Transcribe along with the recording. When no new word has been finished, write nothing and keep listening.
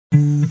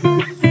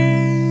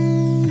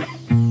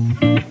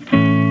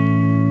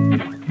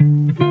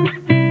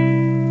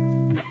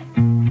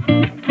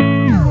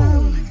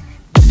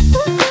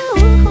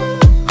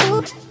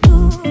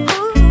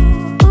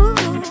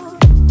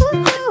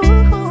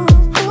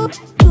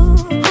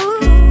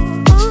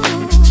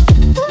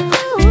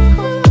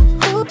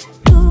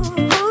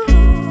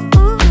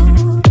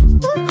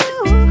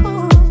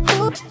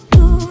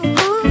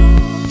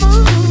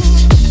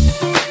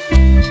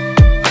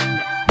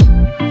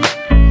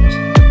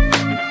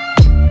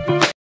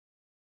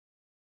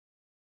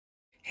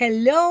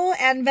Hello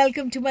and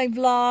welcome to my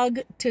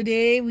vlog.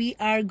 Today we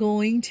are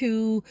going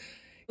to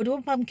go to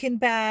a pumpkin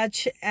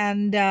patch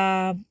and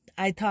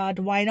I thought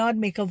why not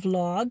make a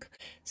vlog.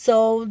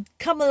 So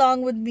come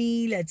along with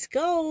me, let's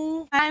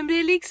go. I'm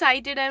really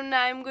excited and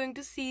I'm going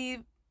to see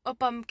a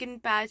pumpkin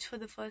patch for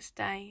the first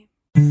time.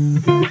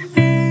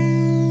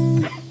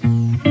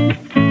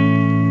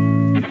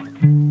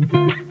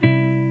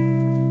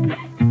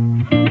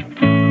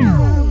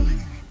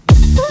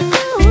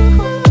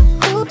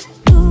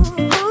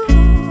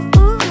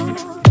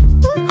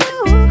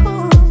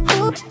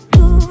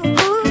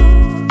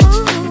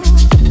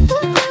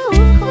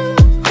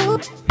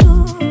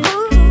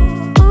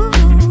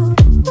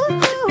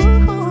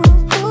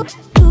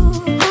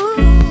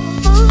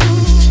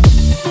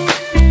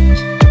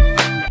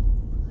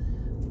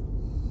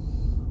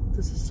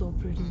 This is so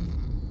pretty.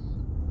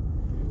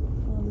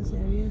 Oh, this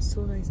area is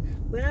so nice.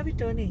 Where are we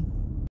turning?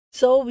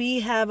 So we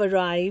have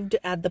arrived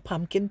at the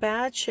pumpkin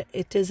patch.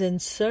 It is in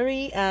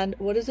Surrey and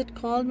what is it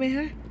called,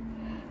 Meher?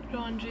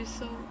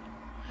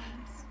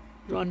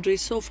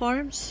 Rondreso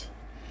Farms.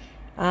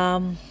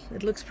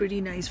 It looks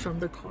pretty nice from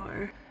the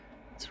car.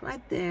 It's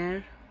right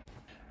there.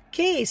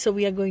 Okay, so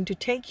we are going to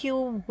take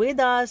you with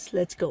us.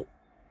 Let's go.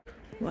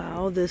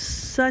 Wow, there's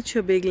such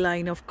a big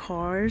line of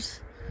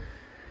cars.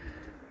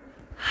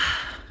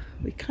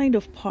 We kind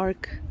of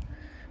park.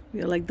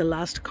 We are like the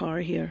last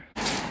car here.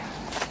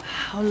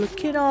 Wow,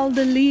 look at all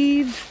the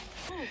leaves.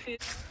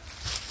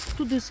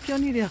 To this kya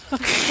nahi raha?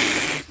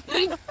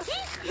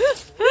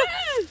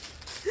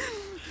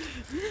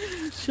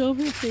 Show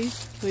me your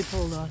face. Wait,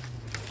 hold on.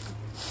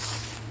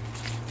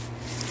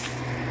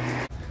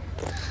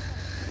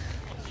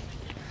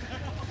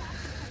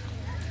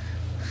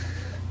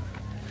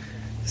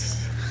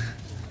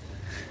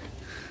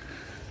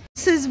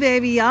 This is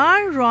where we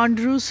are,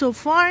 Rondreso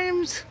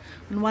Farms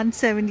on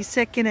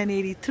 172nd and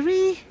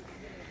 83.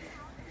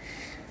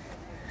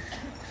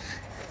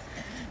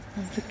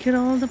 Look at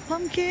all the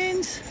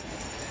pumpkins.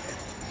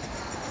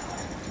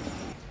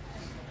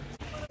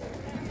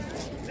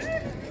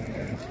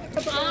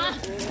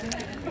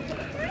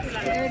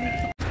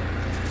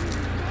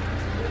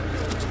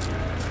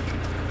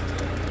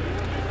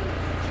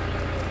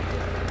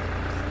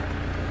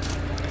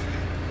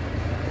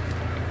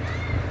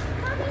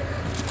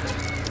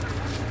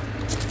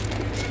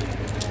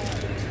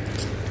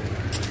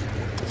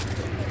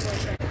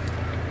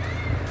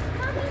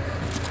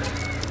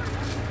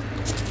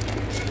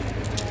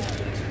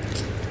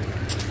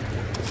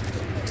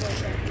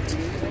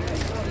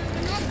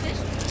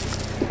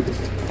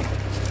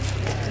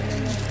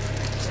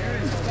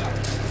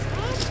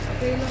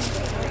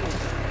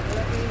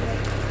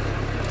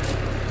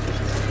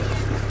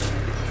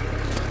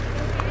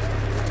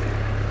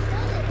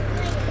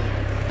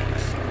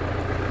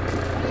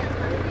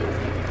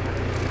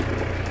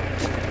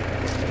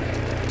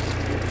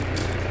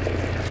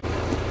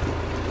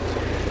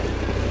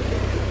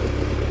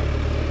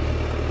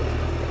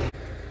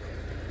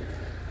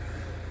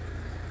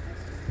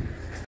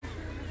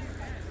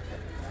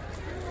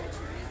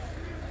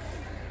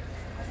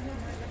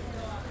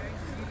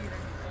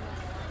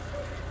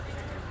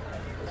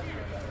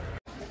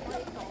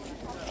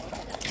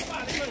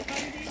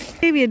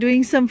 Okay, we are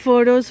doing some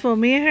photos for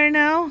Meher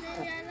now.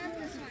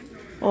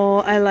 Oh,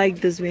 I like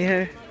this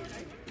Meher.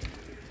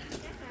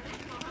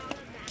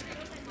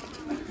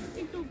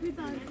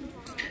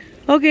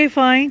 Okay,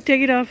 fine.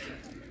 Take it off.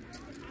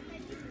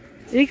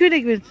 Ek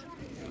minute.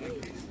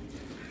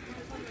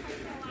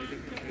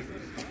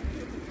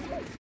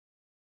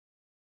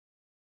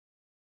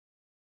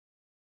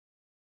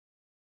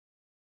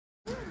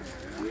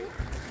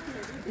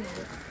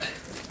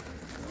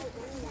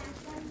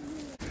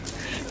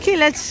 Okay,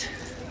 let's.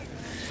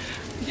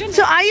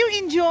 So, are you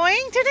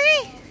enjoying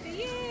today?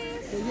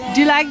 Yes.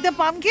 Do you like the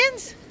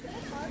pumpkins?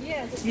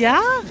 Yes.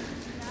 Yeah.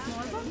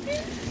 Small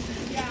pumpkin?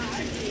 Yeah.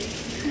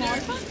 Small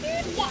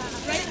pumpkin? Yeah.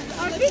 Right.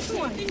 Or this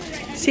one?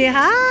 Say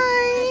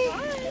hi.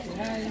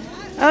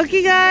 Hi.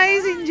 Okay,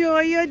 guys,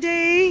 enjoy your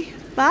day.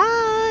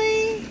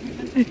 Bye.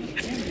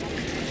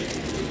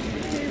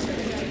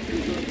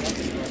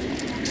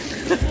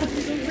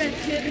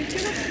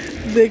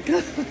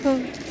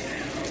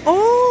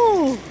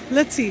 Oh,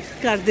 let's see.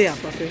 Kar de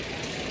aapa fir.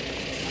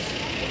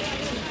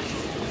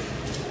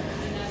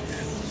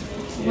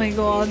 Oh my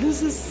god,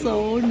 this is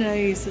so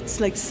nice.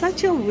 It's like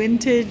such a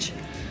vintage,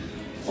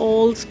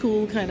 old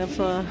school kind of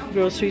a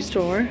grocery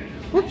store.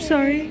 Oops,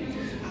 sorry.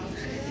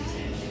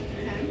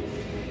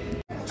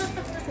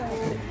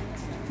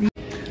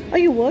 Are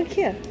you you work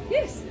here?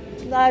 Yes.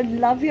 I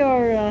love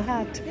your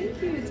hat.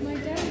 Thank you. It's my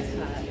dad's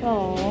hat.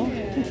 Oh,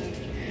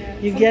 Yeah.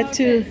 you get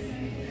to.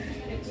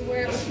 Get to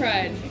wear it with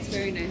pride. It's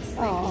very nice. Thank you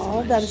so Oh,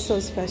 much. that is so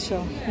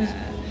special. Yeah.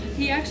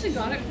 He actually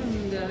got it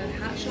from the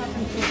hat shop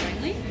in Fort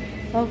Langley.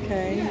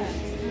 Okay. Yeah. I don't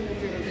know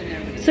if you've ever been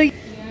there, but So. yeah,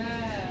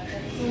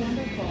 that's so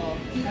wonderful.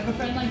 I have a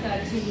friend like that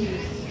too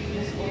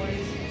who's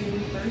always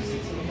doing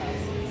firsts with us.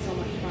 It's so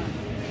much fun.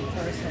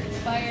 First, like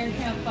fire,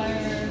 campfire,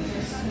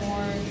 there's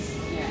s'mores.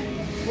 Yeah.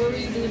 Where were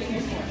you living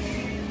before?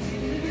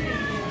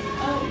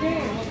 Oh, okay.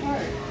 What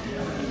part?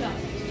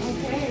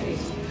 Okay.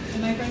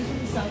 And my friend's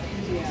from South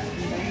India.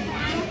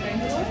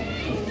 Bangalore?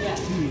 Yeah.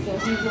 So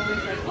he's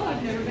always like, oh,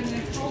 I've never been in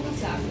a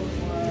cul-de-sac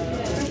before.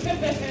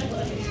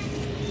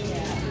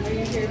 Yeah. Are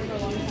you here for a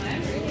long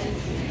time? Or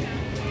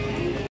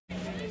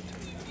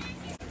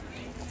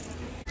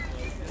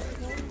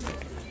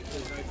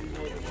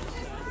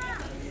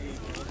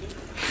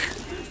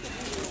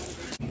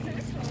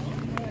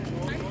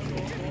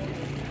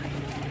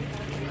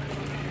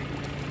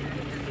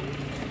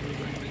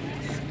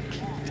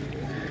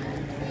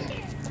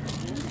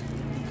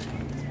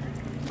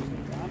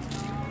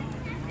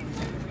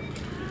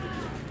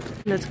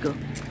Let's go.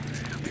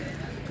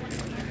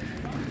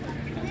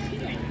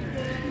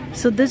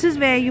 So this is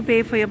where you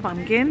pay for your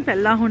pumpkin.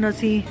 पहला हुन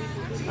असी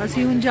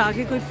हुन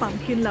जाके कोई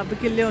pumpkin लभ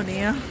के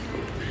लियाने आ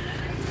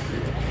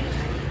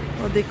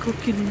और देखो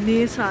कितने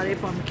सारे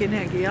pumpkin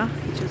हैगे आ.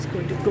 We're just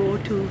going to go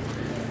to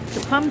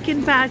the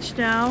pumpkin patch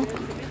now.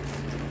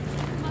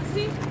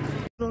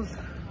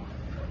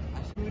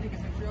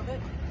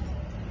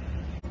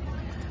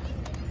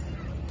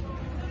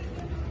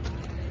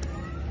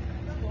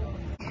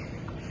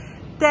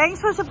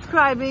 Thanks for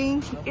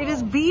subscribing. It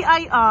is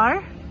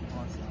BIR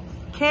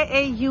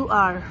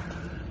KAUR.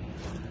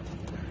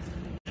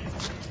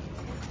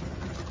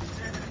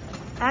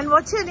 And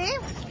what's your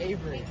name?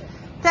 Avery.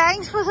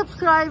 Thanks for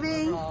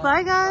subscribing.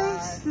 Bye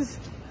guys.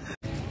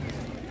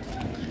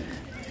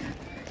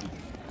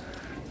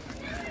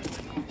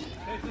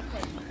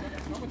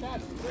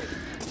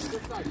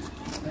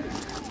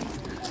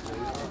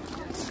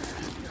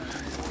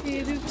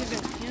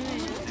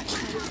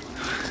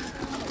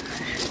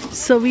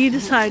 So we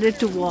decided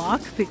to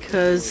walk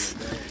because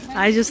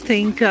I just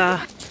think our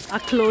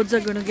clothes are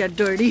going to get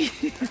dirty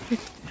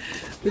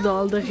with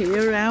all the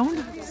hair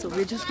around. So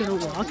we're just going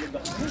to walk.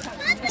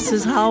 This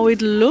is how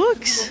it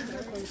looks.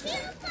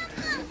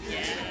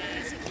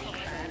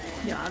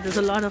 Yeah, there's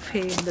a lot of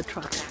hay in the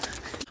truck.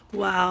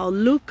 Wow,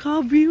 look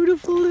how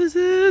beautiful this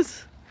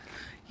is.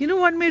 You know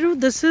what, Meru?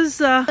 This is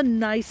a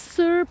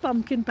nicer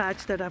pumpkin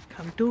patch that I've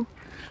come to.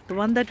 The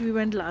one that we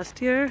went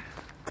last year,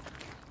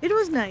 it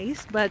was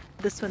nice, but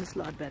this one is a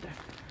lot better.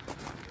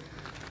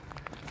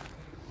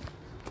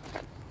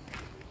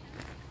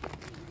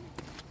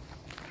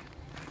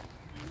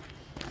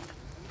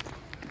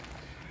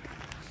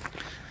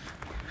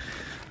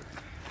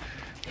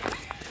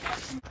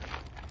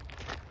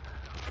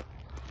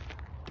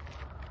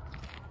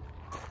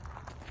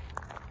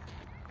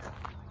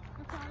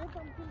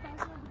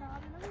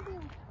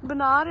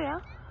 बना रहे हैं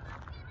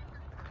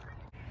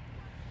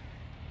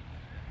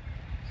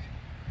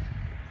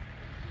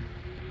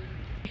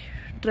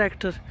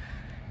tractor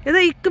ਇਹਦਾ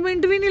 1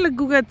 minute ਵੀ ਨਹੀਂ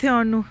ਲੱਗੂਗਾ ਇੱਥੇ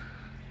ਆਉਣ ਨੂੰ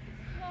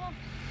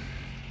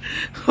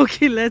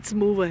Okay, let's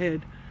move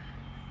ahead.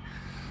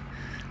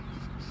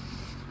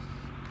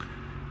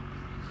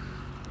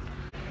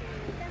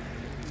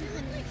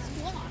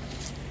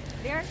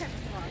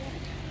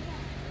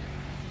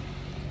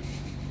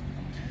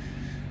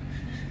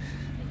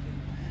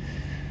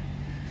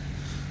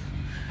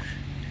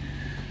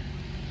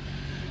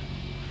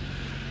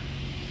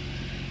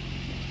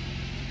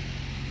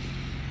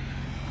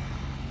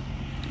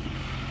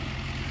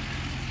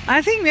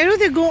 I think Meru,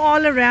 they go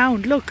all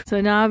around. Look. So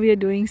now we are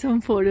doing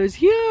some photos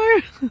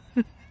here.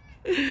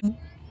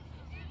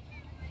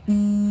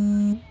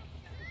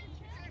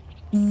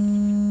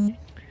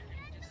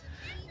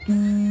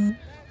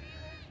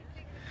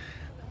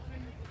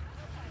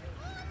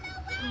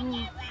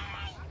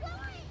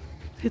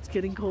 It's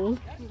getting cold.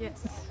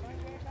 yes.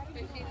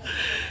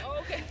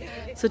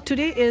 So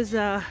today is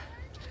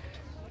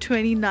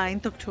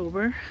 29th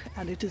October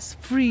and it is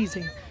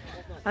freezing.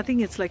 I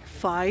think it's like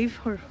 5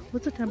 or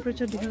what's the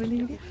temperature? Do you have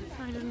any idea?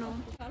 I don't know.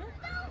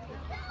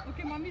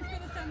 Okay, mommy's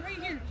gonna stand right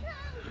here.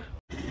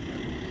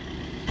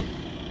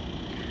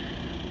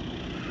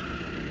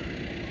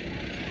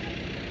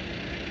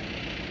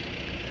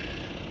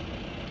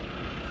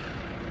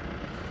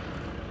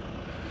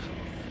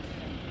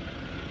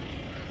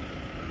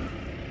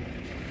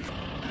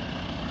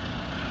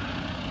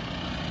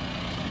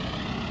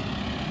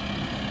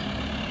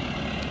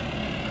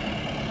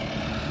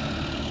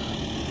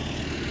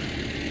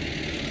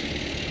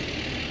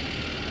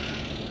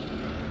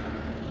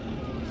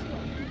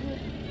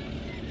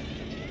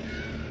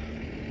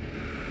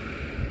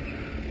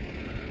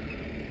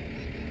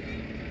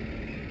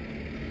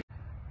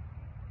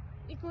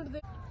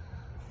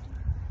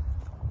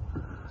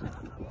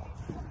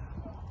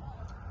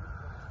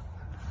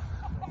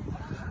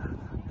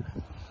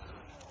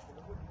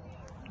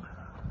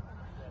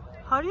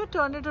 How do you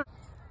turn it around?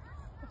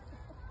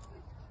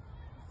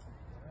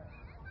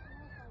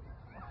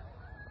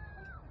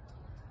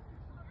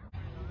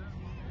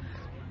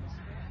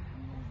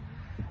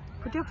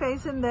 Put your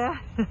face in there.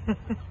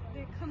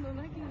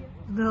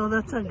 No,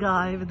 that's a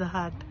guy with a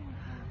hat.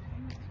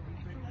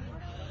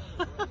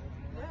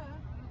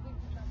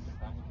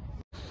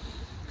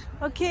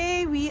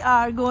 Okay, we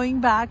are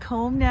going back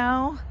home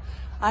now.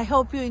 I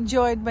hope you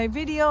enjoyed my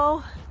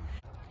video.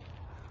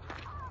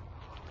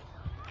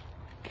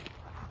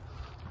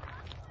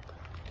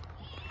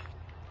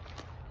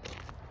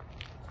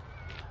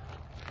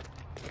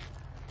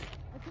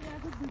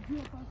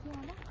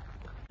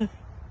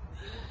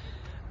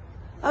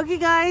 Okay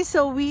guys,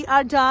 so we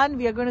are done.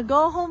 We are going to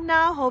go home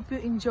now. Hope you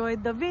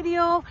enjoyed the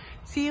video.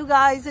 See you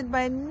guys in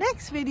my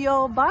next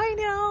video. Bye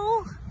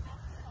now.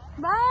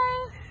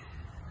 Bye.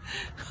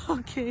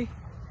 Okay.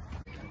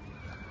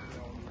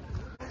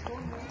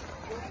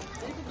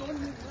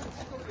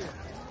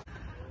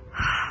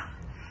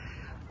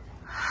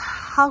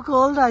 How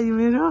cold are you,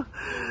 Meru?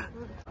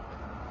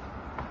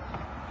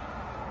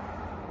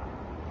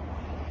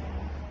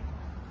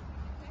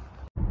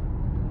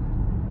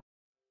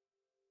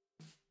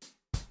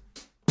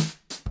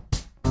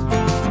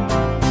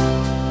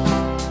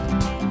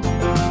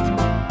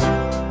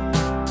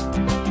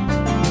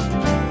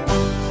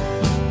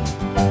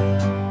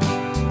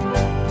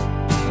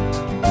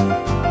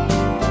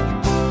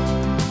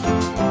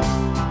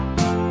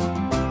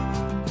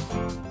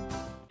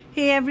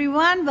 Hey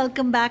everyone,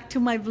 welcome back to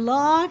my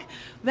vlog.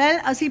 Well,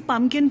 asi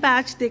pumpkin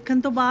patch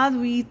dekhan to baad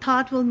we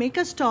thought we'll make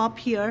a stop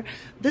here.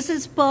 This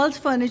is Pearls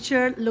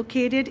Furniture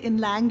located in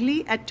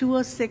Langley at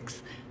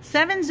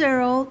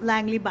 20670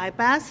 Langley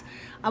Bypass.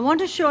 I want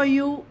to show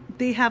you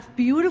they have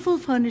beautiful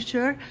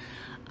furniture.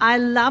 I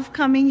love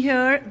coming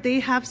here. They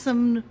have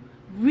some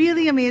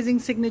really amazing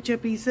signature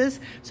pieces.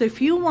 So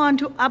if you want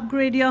to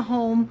upgrade your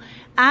home,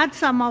 add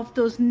some of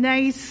those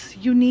nice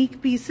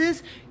unique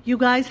pieces, you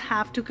guys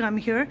have to come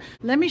here.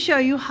 Let me show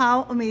you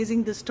how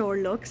amazing this store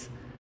looks.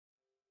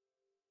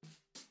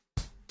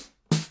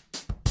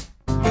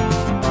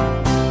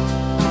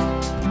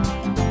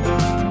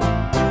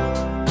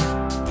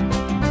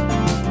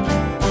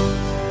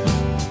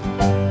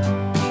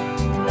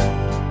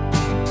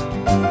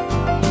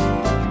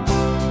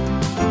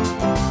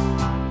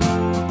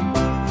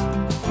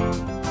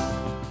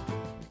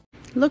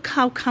 Look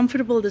how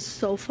comfortable this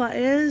sofa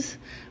is.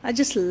 I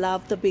just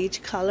love the beige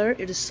color.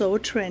 It is so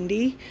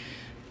trendy.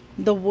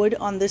 The wood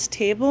on this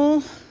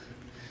table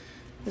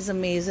is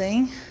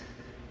amazing.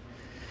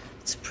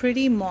 It's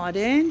pretty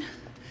modern,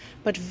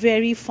 but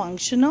very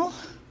functional.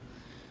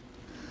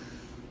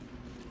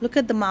 Look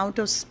at the amount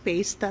of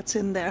space that's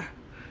in there.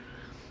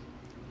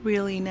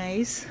 Really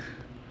nice.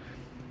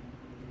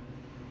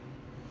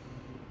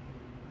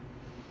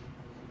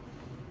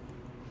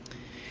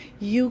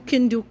 You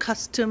can do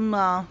custom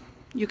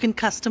you can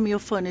custom your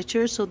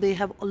furniture, so they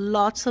have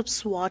lots of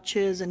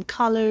swatches and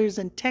colors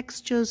and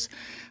textures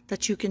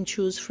that you can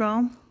choose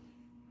from.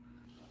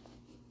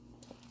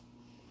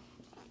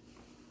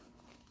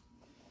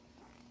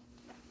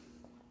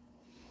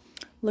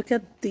 Look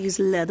at these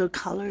leather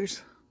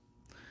colors.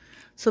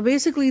 So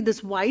basically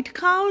this white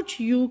couch,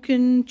 you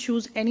can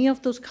choose any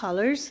of those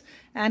colors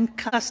and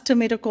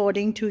custom it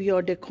according to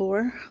your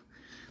decor.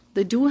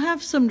 They do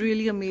have some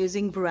really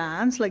amazing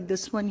brands like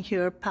this one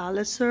here,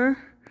 Palliser.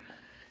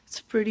 It's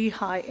pretty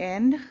high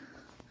end.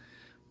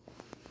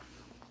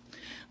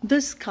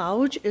 This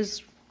couch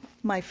is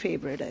my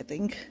favorite, I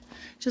think.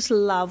 Just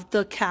love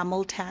the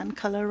camel tan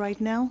color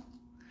right now.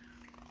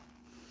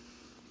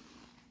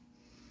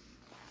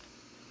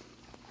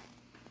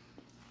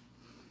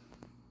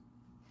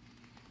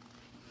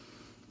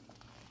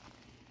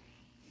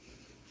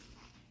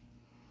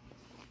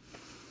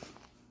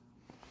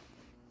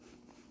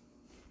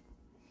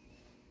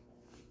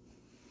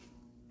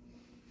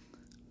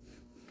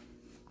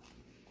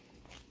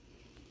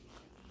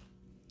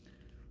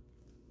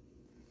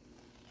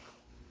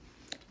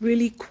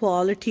 Really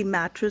quality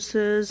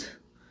mattresses.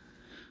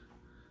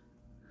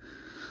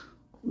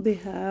 They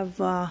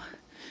have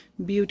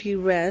Beauty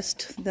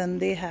Rest, then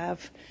they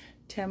have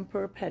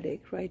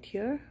Tempur-Pedic right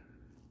here.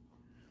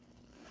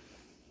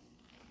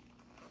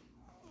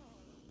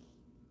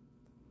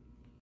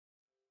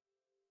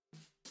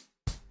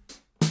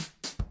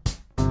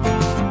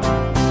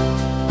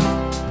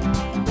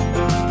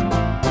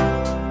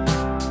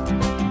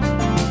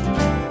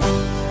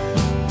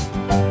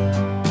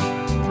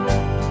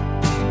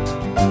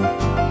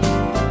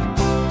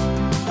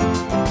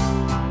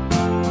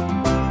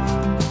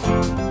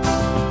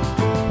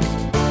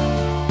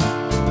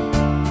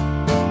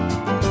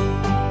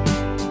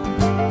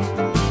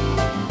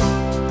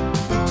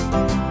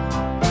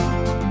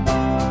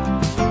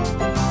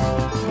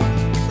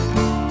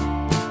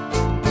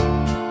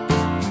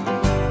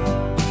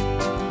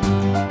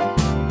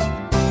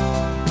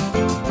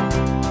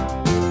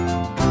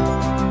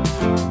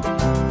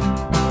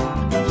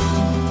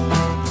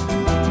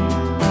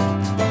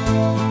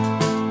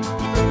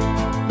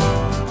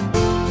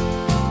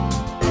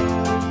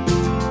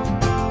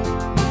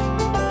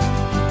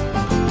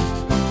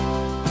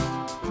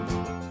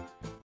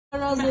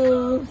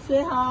 Razu,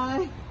 say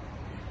hi.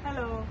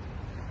 Hello.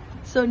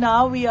 So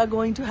now we are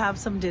going to have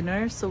some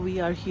dinner. So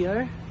we are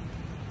here.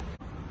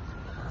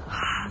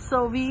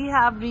 So we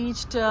have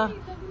reached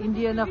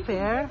Indian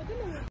Affair.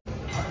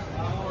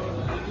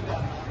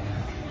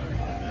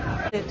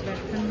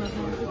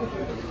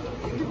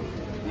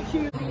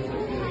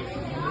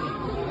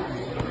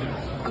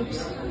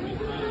 Oops.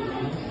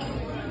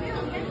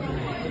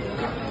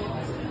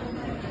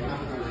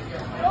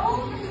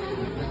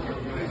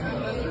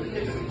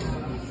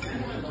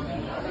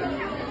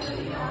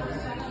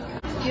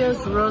 Here's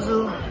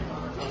Razu.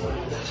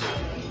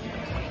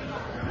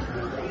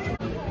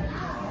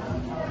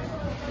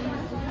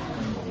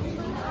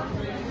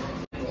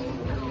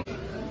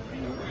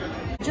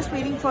 Just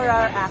waiting for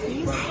our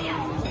appies,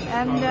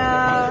 and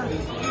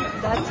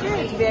that's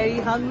it. Very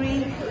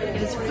hungry.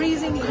 It is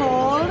freezing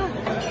cold.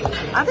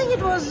 I think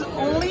it was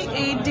only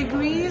 8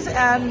 degrees,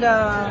 and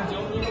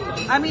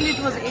I mean it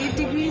was 8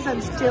 degrees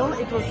and still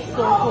it was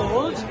so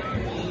cold.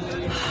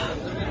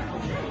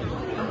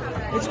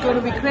 It's going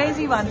to be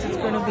crazy once it's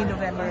going to be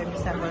November and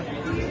December.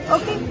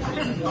 Okay,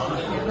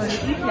 we're going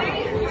to eat now.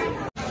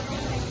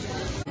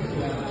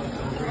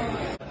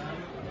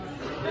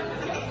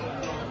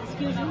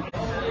 Excuse me.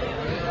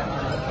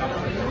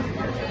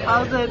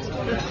 How's it?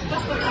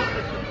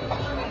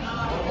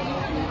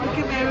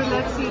 Okay, Mary,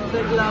 let's eat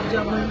the gulab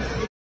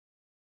jamuns.